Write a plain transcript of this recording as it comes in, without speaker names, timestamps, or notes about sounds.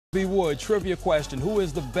B. Wood, trivia question. Who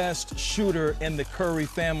is the best shooter in the Curry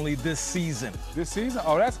family this season? This season?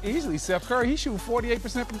 Oh, that's easily Seth Curry. He's shooting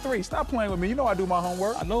 48% from three. Stop playing with me. You know I do my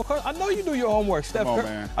homework. I know you do your homework. Steph Come on, Curry.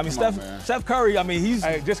 man. I mean, Come on, man. Steph Curry, I mean, he's...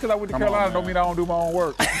 Hey, just because I went to Carolina don't mean I don't do my own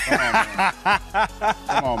work. Come on, man.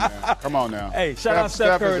 Come on, man. Come on now. Hey, shout out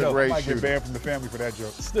Steph Curry, is a though. great I might get shooter. banned from the family for that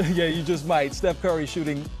joke. Yeah, you just might. Steph Curry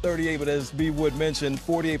shooting 38, but as B. Wood mentioned,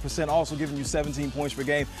 48%, also giving you 17 points per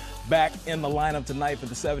game. Back in the lineup tonight for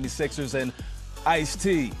the 76ers, and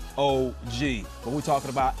Ice-T, OG. But we're talking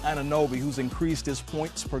about Anunoby, who's increased his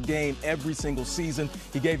points per game every single season.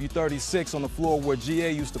 He gave you 36 on the floor where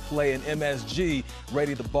GA used to play, and MSG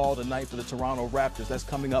ready to ball tonight for the Toronto Raptors. That's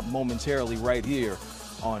coming up momentarily right here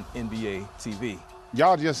on NBA TV.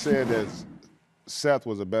 Y'all just said that Seth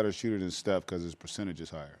was a better shooter than Steph because his percentage is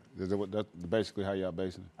higher. Is that that's basically how y'all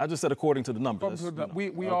basing it? I just said according to the numbers.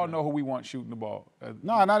 We all know who we want shooting the ball.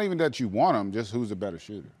 No, not even that you want him, just who's the better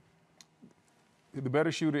shooter. The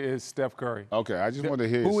better shooter is Steph Curry. Okay, I just wanted to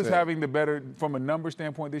hear Who is Seth. having the better, from a number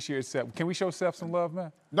standpoint this year, is Seth. Can we show Seth some love,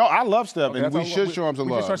 man? No, I love Steph, Okay, and we that's should all- show him some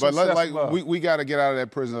we love. just show But Seth like, some love. we got to get out of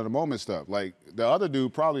that prison of the moment stuff. Like, the other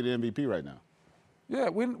dude probably the MVP right now. Yeah,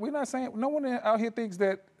 we're not saying, no one out here thinks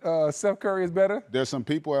that Seth Curry is better. There's some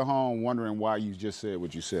people at home wondering why you just said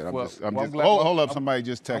what you said. I'm glad- hold up, somebody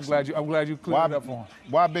just texted me. I'm glad you cleared it up for him.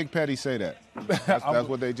 Why Big Petty say that? That's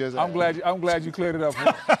what they just I'm asked. glad you cleared it up for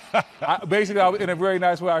him. Basically, in a very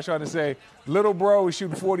nice way, I was trying to say, little bro is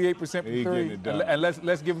shooting 48% from He three, getting it done. and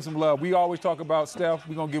let's give him some love. We always talk about Steph.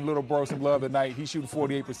 We're gonna give little bro some love tonight. He's shooting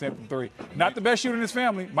 48% from three. Not the best shooter in his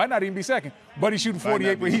family. Might not even be second, but he's shooting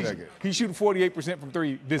 48. Might not be second. He's shooting 48% from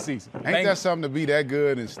three this season. Ain't that something to be that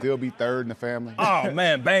good and still be third in the family? Oh,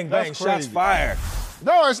 man, bang, bang, That's shots crazy. fired.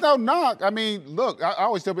 No, it's no knock. I mean, look, I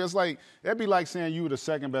always tell people, it's like, that'd be like saying you were the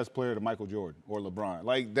second best player to Michael Jordan or LeBron.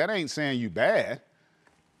 Like, that ain't saying you bad.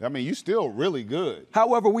 I mean, you still really good.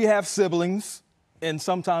 However, we have siblings, and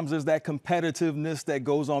sometimes there's that competitiveness that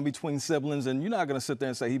goes on between siblings, and you're not going to sit there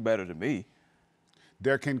and say he better than me.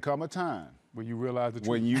 There can come a time When you realize the truth.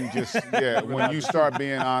 when you just, when you start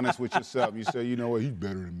being honest with yourself. You say, you know what, he's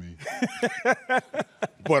better than me.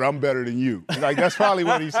 But I'm better than you. Like, that's probably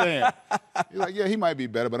what he's saying. He's like, yeah, he might be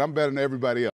better, but I'm better than everybody else.